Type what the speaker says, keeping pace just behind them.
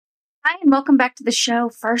Hi, and welcome back to the show.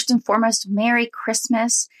 First and foremost, Merry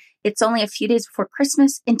Christmas. It's only a few days before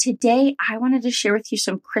Christmas, and today I wanted to share with you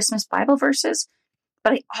some Christmas Bible verses,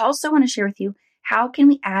 but I also want to share with you how can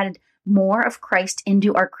we add more of Christ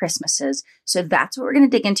into our Christmases. So that's what we're going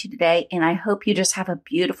to dig into today, and I hope you just have a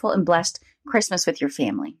beautiful and blessed Christmas with your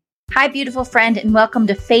family. Hi, beautiful friend, and welcome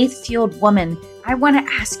to Faith Fueled Woman. I want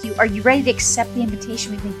to ask you, are you ready to accept the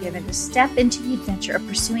invitation we've been given to step into the adventure of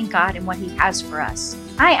pursuing God and what He has for us?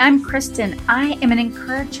 Hi, I'm Kristen. I am an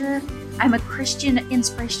encourager. I'm a Christian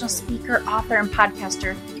inspirational speaker, author, and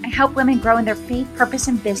podcaster. I help women grow in their faith, purpose,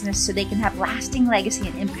 and business so they can have lasting legacy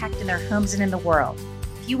and impact in their homes and in the world.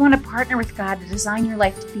 If you want to partner with God to design your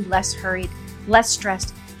life to be less hurried, less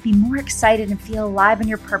stressed, be more excited, and feel alive in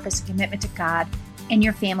your purpose and commitment to God and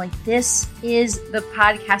your family, this is the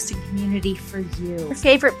podcasting community for you. Your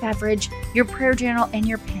favorite beverage, your prayer journal, and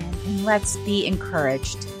your pen, and let's be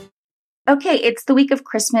encouraged. Okay, it's the week of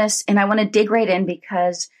Christmas, and I want to dig right in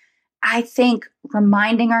because I think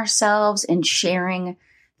reminding ourselves and sharing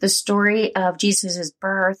the story of Jesus'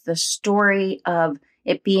 birth, the story of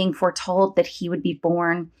it being foretold that He would be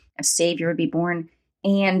born, a Savior would be born,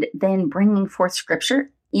 and then bringing forth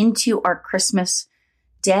Scripture into our Christmas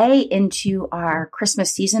day, into our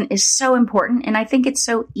Christmas season is so important. And I think it's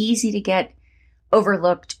so easy to get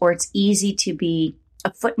overlooked, or it's easy to be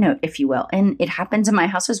a footnote, if you will. And it happens in my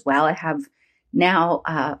house as well. I have now,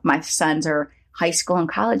 my sons are high school and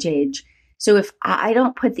college age. So if I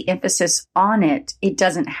don't put the emphasis on it, it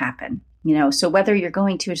doesn't happen. So whether you're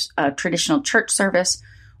going to a traditional church service,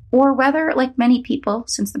 or whether, like many people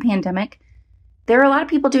since the pandemic, there are a lot of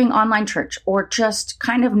people doing online church or just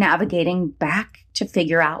kind of navigating back to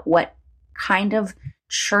figure out what kind of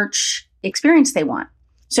church experience they want.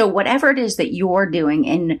 So whatever it is that you're doing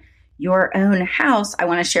in your own house, I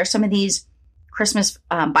want to share some of these Christmas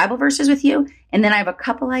Bible verses with you. And then I have a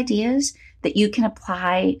couple ideas that you can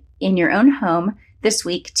apply in your own home this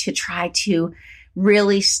week to try to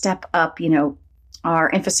really step up,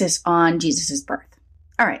 our emphasis on Jesus's birth.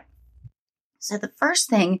 All right. So the first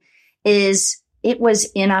thing is, it was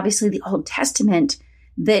in obviously the Old Testament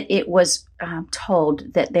that it was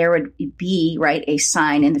told that there would be, right, a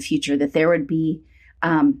sign in the future, that there would be,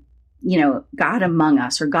 God among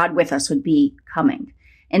us, or God with us would be coming.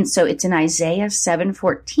 And so it's in Isaiah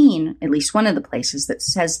 7:14, at least one of the places, that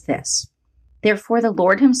says this: "Therefore the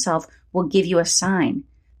Lord Himself will give you a sign.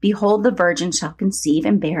 Behold, the virgin shall conceive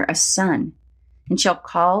and bear a son, and shall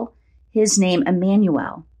call His name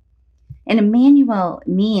Emmanuel." And Emmanuel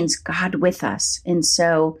means God with us. And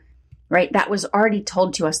so, right, that was already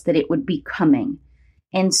told to us that it would be coming.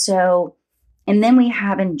 And so, and then we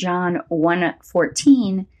have in John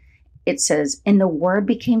 1:14, it says, "And the Word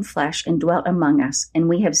became flesh and dwelt among us, and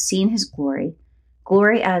we have seen His glory,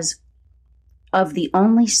 glory as of the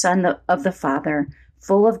only Son of the Father,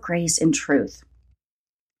 full of grace and truth."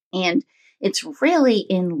 And it's really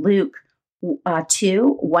in Luke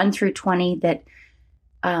 2:1-20 that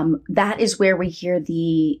that is where we hear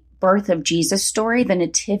the birth of Jesus story, the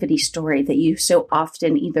nativity story that you so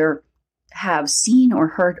often either have seen or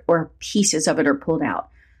heard, or pieces of it are pulled out.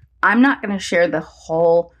 I'm not going to share the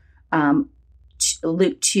whole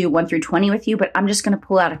Luke 2:1-20 with you, but I'm just going to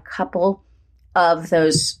pull out a couple of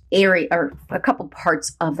those or a couple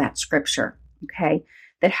parts of that scripture, okay,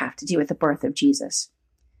 that have to do with the birth of Jesus.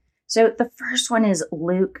 So the first one is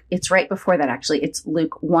Luke. It's right before that, actually. It's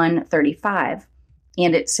Luke 1:35.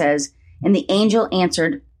 And it says, "And the angel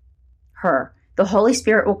answered her, 'The Holy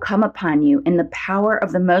Spirit will come upon you, and the power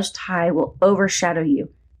of the Most High will overshadow you.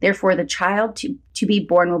 Therefore, the child to be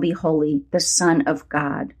born will be holy, the Son of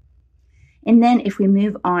God.'" And then if we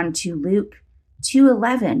move on to Luke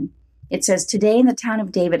 2:11, it says, "Today in the town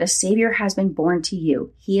of David, a Savior has been born to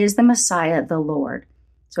you. He is the Messiah, the Lord."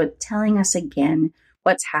 So it's telling us again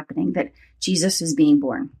what's happening, that Jesus is being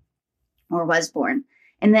born, or was born.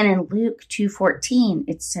 And then in Luke 2:14,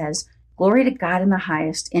 it says, "Glory to God in the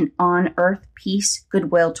highest, and on earth peace,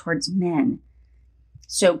 goodwill towards men."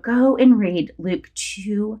 So go and read Luke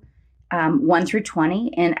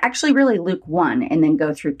 2:1-20, and actually really Luke 1, and then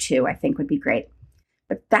go through 2, I think would be great.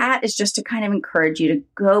 But that is just to kind of encourage you to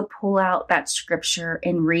go pull out that scripture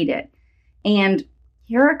and read it. And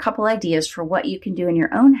here are a couple ideas for what you can do in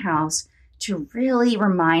your own house to really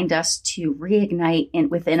remind us to reignite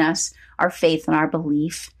within us our faith and our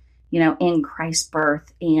belief, in Christ's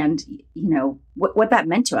birth, and, what that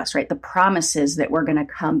meant to us, right? The promises that were going to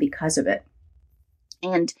come because of it.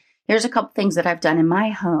 And here's a couple things that I've done in my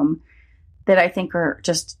home that I think are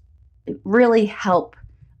just really help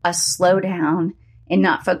us slow down and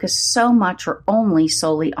not focus so much or only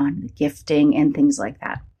solely on the gifting and things like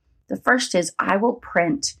that. The first is I will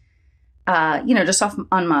print just off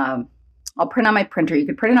on I'll print on my printer. You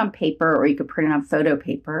could print it on paper or you could print it on photo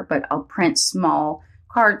paper, but I'll print small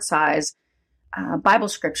card size Bible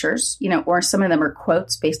scriptures, or some of them are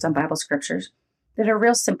quotes based on Bible scriptures that are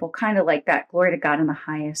real simple, kind of like that. Glory to God in the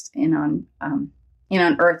highest, and on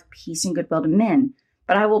earth, peace and goodwill to men.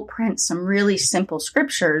 But I will print some really simple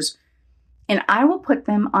scriptures and I will put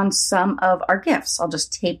them on some of our gifts. I'll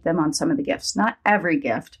just tape them on some of the gifts, not every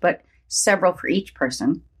gift, but several for each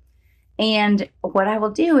person. And what I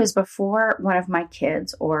will do is before one of my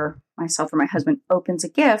kids or myself or my husband opens a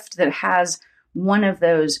gift that has one of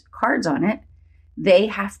those cards on it, they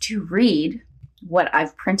have to read what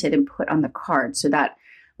I've printed and put on the card. So that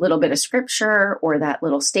little bit of scripture or that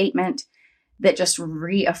little statement that just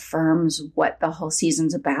reaffirms what the whole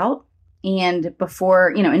season's about. And before,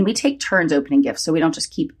 and we take turns opening gifts. So we don't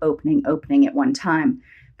just keep opening at one time.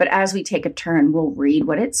 But as we take a turn, we'll read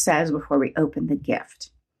what it says before we open the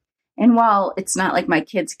gift. And while it's not like my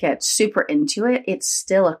kids get super into it, it's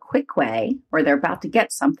still a quick way, or they're about to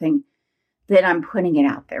get something, that I'm putting it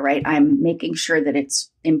out there, right? I'm making sure that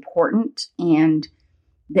it's important and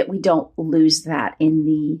that we don't lose that in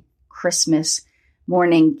the Christmas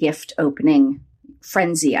morning gift opening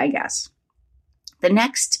frenzy, I guess. The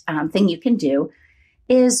next thing you can do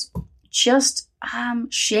is just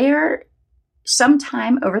share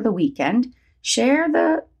sometime over the weekend, share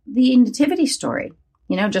the nativity story.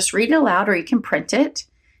 Just read it aloud, or you can print it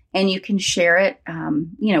and you can share it,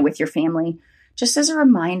 with your family, just as a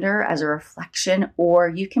reminder, as a reflection, or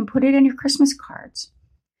you can put it in your Christmas cards.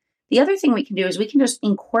 The other thing we can do is we can just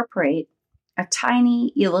incorporate a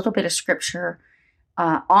tiny little bit of scripture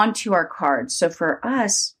onto our cards. So for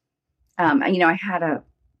us, I had a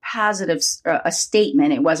positive a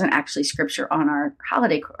statement. It wasn't actually scripture on our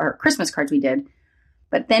holiday or Christmas cards we did,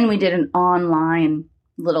 but then we did an online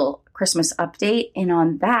little Christmas update. And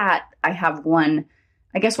on that, I have one,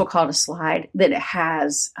 I guess we'll call it a slide, that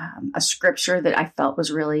has a scripture that I felt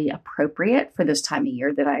was really appropriate for this time of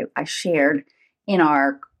year that I shared in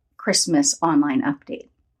our Christmas online update.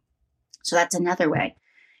 So that's another way.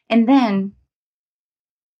 And then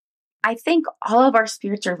I think all of our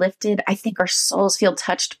spirits are lifted. I think our souls feel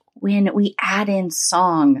touched when we add in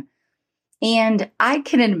song. And I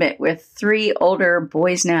can admit, with 3 older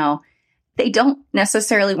boys now, they don't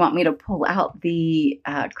necessarily want me to pull out the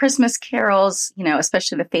Christmas carols,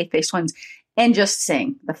 especially the faith-based ones, and just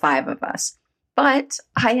sing, the 5 of us. But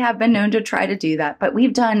I have been known to try to do that. But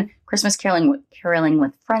we've done Christmas caroling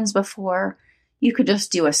with friends before. You could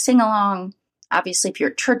just do a sing-along. Obviously, if you're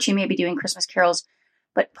at church, you may be doing Christmas carols.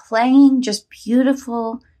 But playing just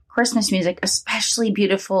beautiful Christmas music, especially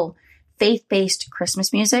beautiful faith-based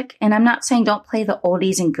Christmas music. And I'm not saying don't play the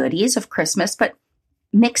oldies and goodies of Christmas, but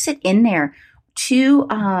mix it in there. 2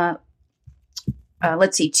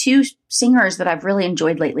 singers that I've really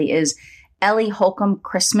enjoyed lately is Ellie Holcomb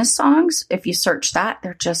Christmas songs. If you search that,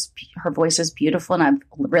 her voice is beautiful, and I've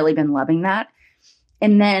really been loving that.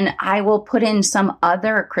 And then I will put in some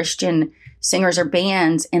other Christian singers or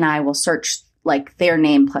bands, and I will search like their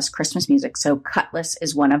name plus Christmas music. So Cutlass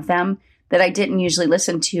is one of them that I didn't usually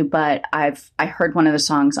listen to, but I heard one of the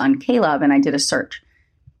songs on K-Love and I did a search.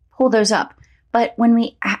 Pull those up. But when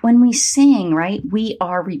we sing, right, we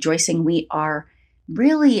are rejoicing. We are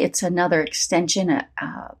really, it's another extension,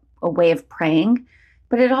 a way of praying,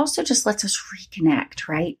 but it also just lets us reconnect,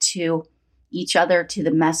 right, to each other, to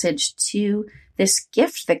the message, to this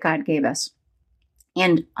gift that God gave us.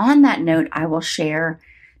 And on that note, I will share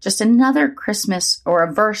just another Christmas, or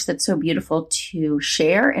a verse that's so beautiful to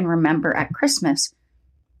share and remember at Christmas,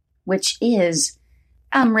 which is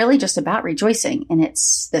really just about rejoicing. And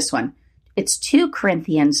it's this one. It's 2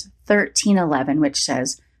 Corinthians 13:11, which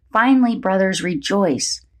says, "Finally, brothers,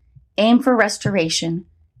 rejoice, aim for restoration,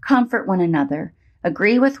 comfort one another,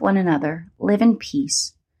 agree with one another, live in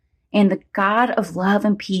peace, and the God of love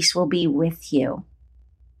and peace will be with you."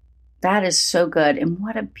 That is so good. And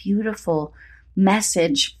what a beautiful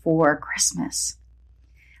message for Christmas.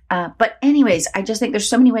 But anyways, I just think there's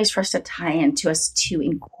so many ways for us to tie into us to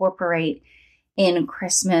incorporate in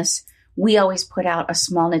Christmas. We always put out a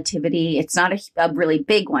small nativity. It's not a really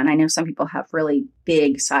big one. I know some people have really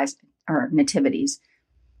big size or nativities.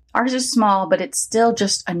 Ours is small, but it's still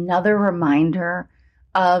just another reminder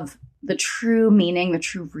of the true meaning, the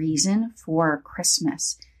true reason for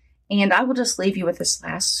Christmas. And I will just leave you with this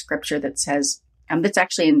last scripture that says, that's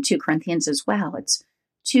actually in 2 Corinthians as well. It's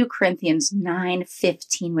 2 Corinthians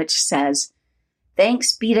 9:15, which says,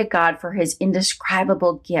 "Thanks be to God for his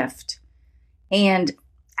indescribable gift." And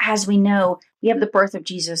as we know, we have the birth of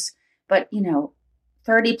Jesus, but,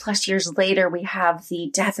 30 plus years later, we have the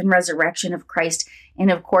death and resurrection of Christ.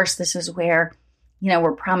 And of course, this is where,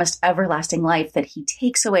 we're promised everlasting life, that he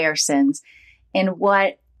takes away our sins. And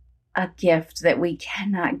what a gift that we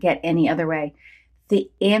cannot get any other way. The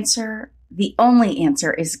only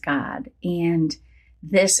answer is God. And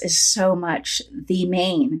this is so much the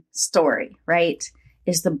main story, right?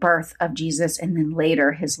 Is the birth of Jesus and then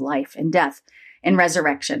later his life and death and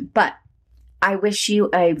resurrection. But I wish you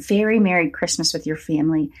a very Merry Christmas with your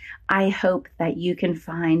family. I hope that you can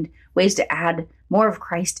find ways to add more of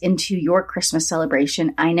Christ into your Christmas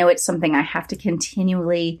celebration. I know it's something I have to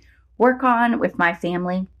continually work on with my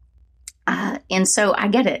family. And so I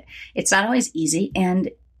get it. It's not always easy. And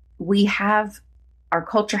our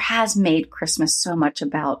culture has made Christmas so much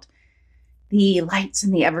about the lights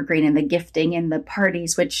and the evergreen and the gifting and the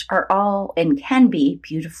parties, which are all and can be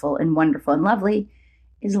beautiful and wonderful and lovely,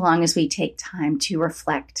 as long as we take time to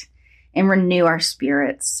reflect and renew our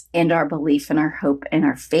spirits and our belief and our hope and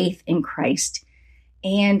our faith in Christ,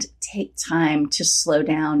 and take time to slow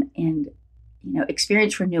down and,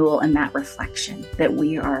 experience renewal and that reflection that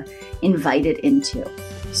we are invited into.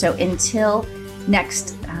 So until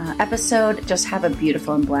next episode, just have a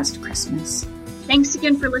beautiful and blessed Christmas. Thanks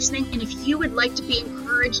again for listening. And if you would like to be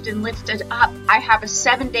encouraged and lifted up, I have a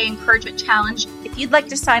 7-day encouragement challenge. If you'd like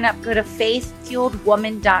to sign up, go to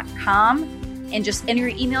faithfueledwoman.com and just enter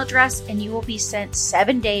your email address, and you will be sent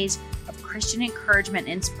 7 days of Christian encouragement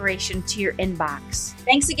and inspiration to your inbox.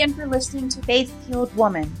 Thanks again for listening to Faith Fueled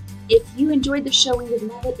Woman. If you enjoyed the show, we would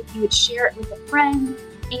love it if you would share it with a friend.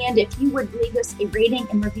 And if you would leave us a rating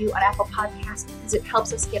and review on Apple Podcasts, because it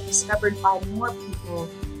helps us get discovered by more people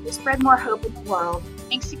to spread more hope in the world.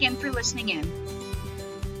 Thanks again for listening in.